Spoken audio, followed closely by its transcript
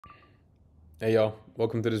Hey y'all,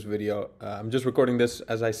 welcome to this video. I'm just recording this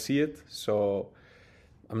as I see it, so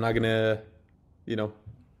I'm not gonna, you know,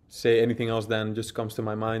 say anything else than just comes to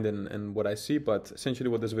my mind and what I see. But essentially,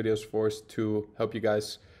 what this video is for is to help you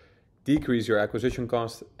guys decrease your acquisition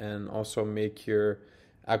cost and also make your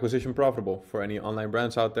acquisition profitable for any online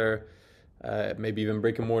brands out there, maybe even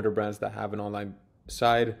brick and mortar brands that have an online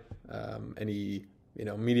side, any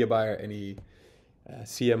media buyer, any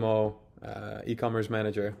CMO, e-commerce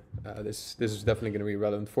manager. This is definitely going to be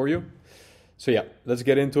relevant for you. So yeah, let's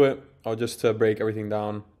get into it. I'll just break everything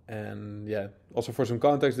down. And yeah, also for some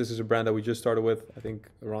context, this is a brand that we just started with, I think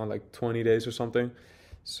around like 20 days or something.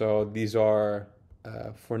 So these are,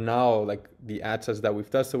 for now, like the ad sets that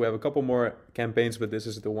we've tested. We have a couple more campaigns, but this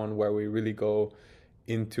is the one where we really go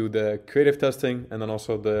into the creative testing and then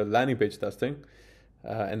also the landing page testing.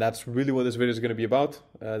 And that's really what this video is going to be about.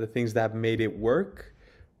 The things that made it work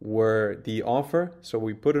were the offer. So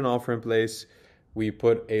we put an offer in place, we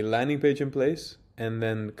put a landing page in place, and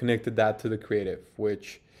then connected that to the creative,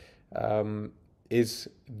 which is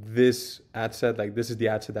this ad set. Like this is the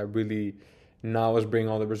ad set that really now is bringing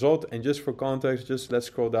all the result. And just for context, just let's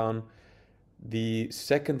scroll down. The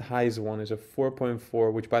second highest one is a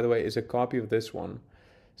 4.4, which by the way is a copy of this one.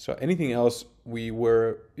 So anything else, we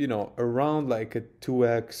were, around like a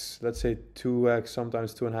 2x, let's say 2x,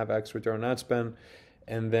 sometimes 2.5x return on ad spend.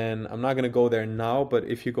 And then I'm not going to go there now, but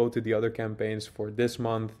if you go to the other campaigns for this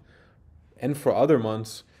month and for other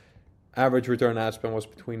months, average return on ad spend was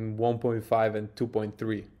between 1.5 and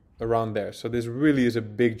 2.3, around there. So this really is a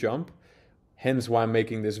big jump. Hence why I'm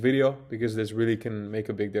making this video, because this really can make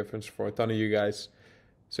a big difference for a ton of you guys.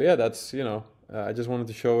 So yeah, that's, I just wanted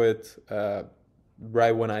to show it.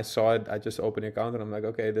 Right when I saw it, I just opened the account and I'm like,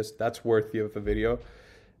 okay, that's worthy of a video.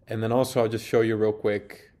 And then also I'll just show you real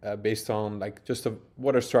quick, based on like just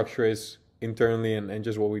what our structure is internally and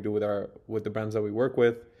just what we do with the brands that we work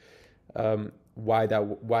with,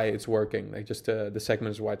 why it's working, like just the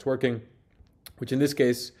segments why it's working, which in this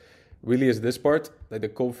case really is this part, like the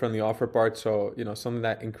code friendly offer part. So something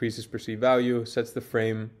that increases perceived value, sets the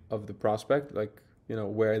frame of the prospect, like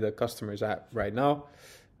where the customer is at right now.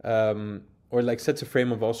 Or like sets a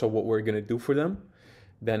frame of also what we're going to do for them.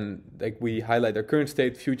 Then like we highlight their current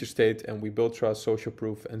state, future state, and we build trust, social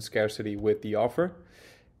proof, and scarcity with the offer.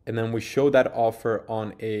 And then we show that offer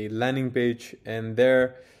on a landing page. And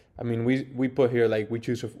there, I mean, we put here, like we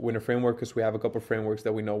choose a winner framework because we have a couple of frameworks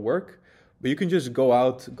that we know work. But you can just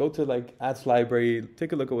go to like ads library,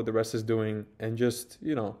 take a look at what the rest is doing, and just,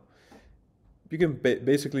 you can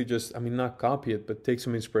basically just, not copy it, but take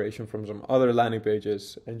some inspiration from some other landing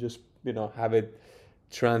pages and just, have it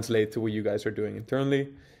translate to what you guys are doing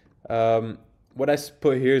internally. What I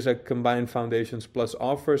put here is a combined foundations plus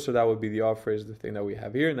offer. So that would be the offer is the thing that we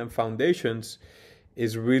have here. And then foundations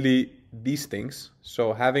is really these things.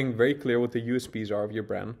 So having very clear what the USPs are of your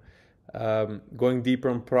brand, going deeper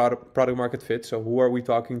on product market fit. So who are we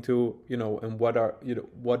talking to, and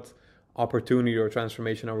what opportunity or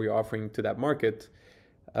transformation are we offering to that market?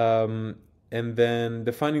 And then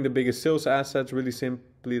defining the biggest sales assets, really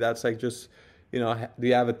simply, that's like just, do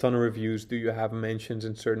you have a ton of reviews? Do you have mentions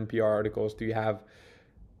in certain PR articles? Do you have,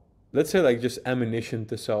 let's say, like just ammunition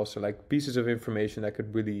to sell? So like pieces of information that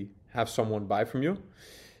could really have someone buy from you.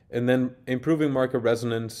 And then improving market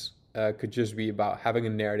resonance could just be about having a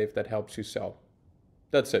narrative that helps you sell.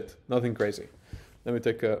 That's it. Nothing crazy. Let me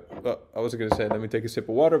take let me take a sip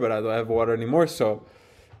of water, but I don't have water anymore. So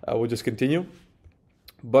we'll just continue.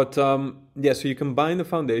 But so you combine the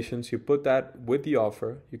foundations, you put that with the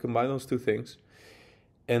offer, you combine those two things.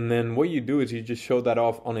 And then what you do is you just show that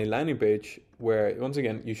off on a landing page where, once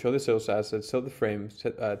again, you show the sales assets, sell the frame,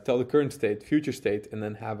 tell the current state, future state, and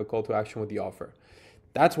then have a call to action with the offer.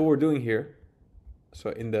 That's what we're doing here.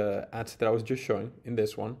 So in the ads that I was just showing, in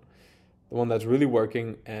this one, the one that's really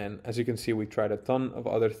working. And as you can see, we tried a ton of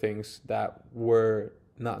other things that were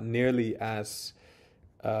not nearly as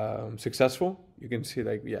successful. You can see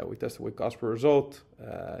we tested with cost per result,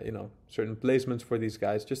 certain placements for these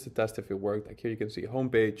guys just to test if it worked. Like here you can see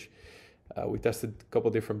homepage. We tested a couple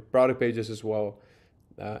different product pages as well.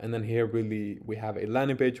 And then here really we have a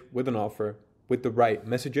landing page with an offer with the right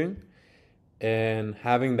messaging and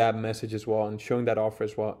having that message as well and showing that offer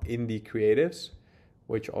as well in the creatives,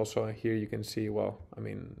 which also here you can see,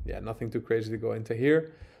 nothing too crazy to go into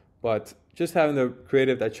here, but just having the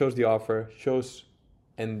creative that shows the offer, shows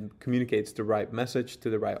and communicates the right message to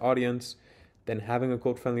the right audience, then having a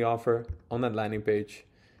code-friendly offer on that landing page.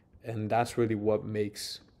 And that's really what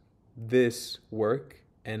makes this work.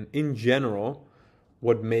 And in general,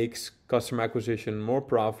 what makes customer acquisition more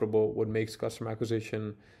profitable, what makes customer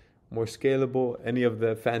acquisition more scalable, any of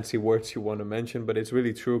the fancy words you want to mention, but it's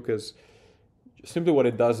really true, because simply what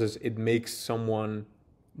it does is it makes someone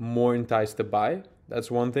more enticed to buy. That's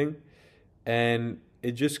one thing. And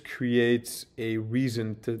it just creates a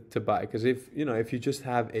reason to buy. Because if you just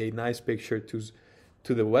have a nice picture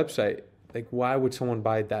to the website, like, why would someone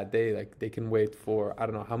buy it that day? Like, they can wait for, I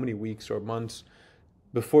don't know how many weeks or months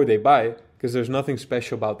before they buy, because there's nothing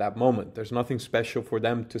special about that moment. There's nothing special for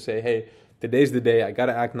them to say, hey, today's the day, I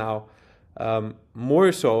gotta act now.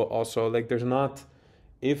 More so also, like, there's not,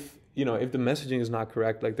 if the messaging is not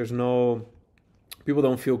correct, like, there's no, people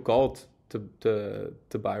don't feel called to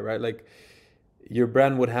buy, right? Like, your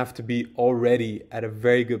brand would have to be already at a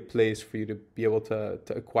very good place for you to be able to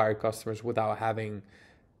acquire customers without having,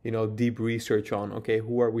 deep research on, okay,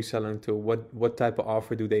 who are we selling to? What type of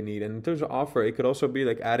offer do they need? And in terms of offer, it could also be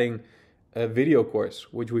like adding a video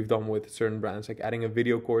course, which we've done with certain brands, like adding a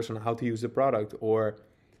video course on how to use the product, or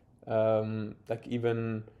like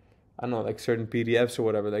even, I don't know, like certain PDFs or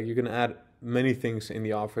whatever. Like, you can add many things in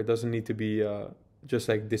the offer. It doesn't need to be just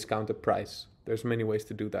like discounted price. There's many ways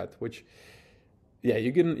to do that, which, yeah,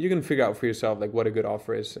 you can figure out for yourself, like, what a good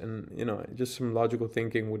offer is. And, just some logical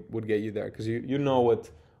thinking would get you there, because you know what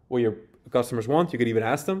your customers want. You could even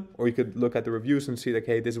ask them, or you could look at the reviews and see, like,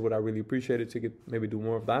 hey, this is what I really appreciated, so you could maybe do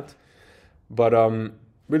more of that. But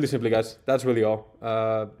really simply, guys, that's really all.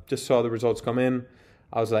 Just saw the results come in.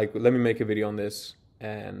 I was like, let me make a video on this.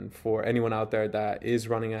 And for anyone out there that is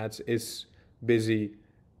running ads, is busy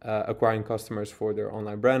acquiring customers for their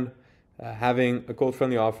online brand, having a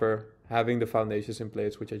code-friendly offer, having the foundations in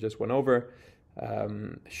place, which I just went over,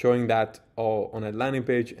 showing that all on a landing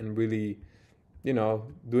page, and really,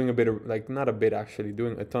 doing a bit of, like, not a bit actually,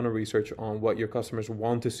 doing a ton of research on what your customers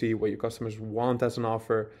want to see, what your customers want as an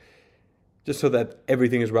offer, just so that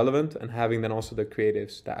everything is relevant, and having then also the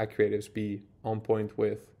ad creatives be on point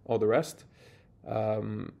with all the rest.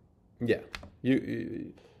 Yeah,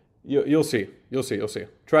 you'll see.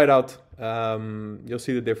 Try it out. You'll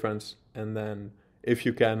see the difference, and then if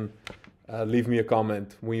you can, leave me a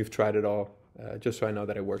comment when you've tried it all, just so I know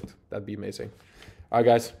that it worked. That'd be amazing. All right,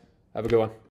 guys, have a good one.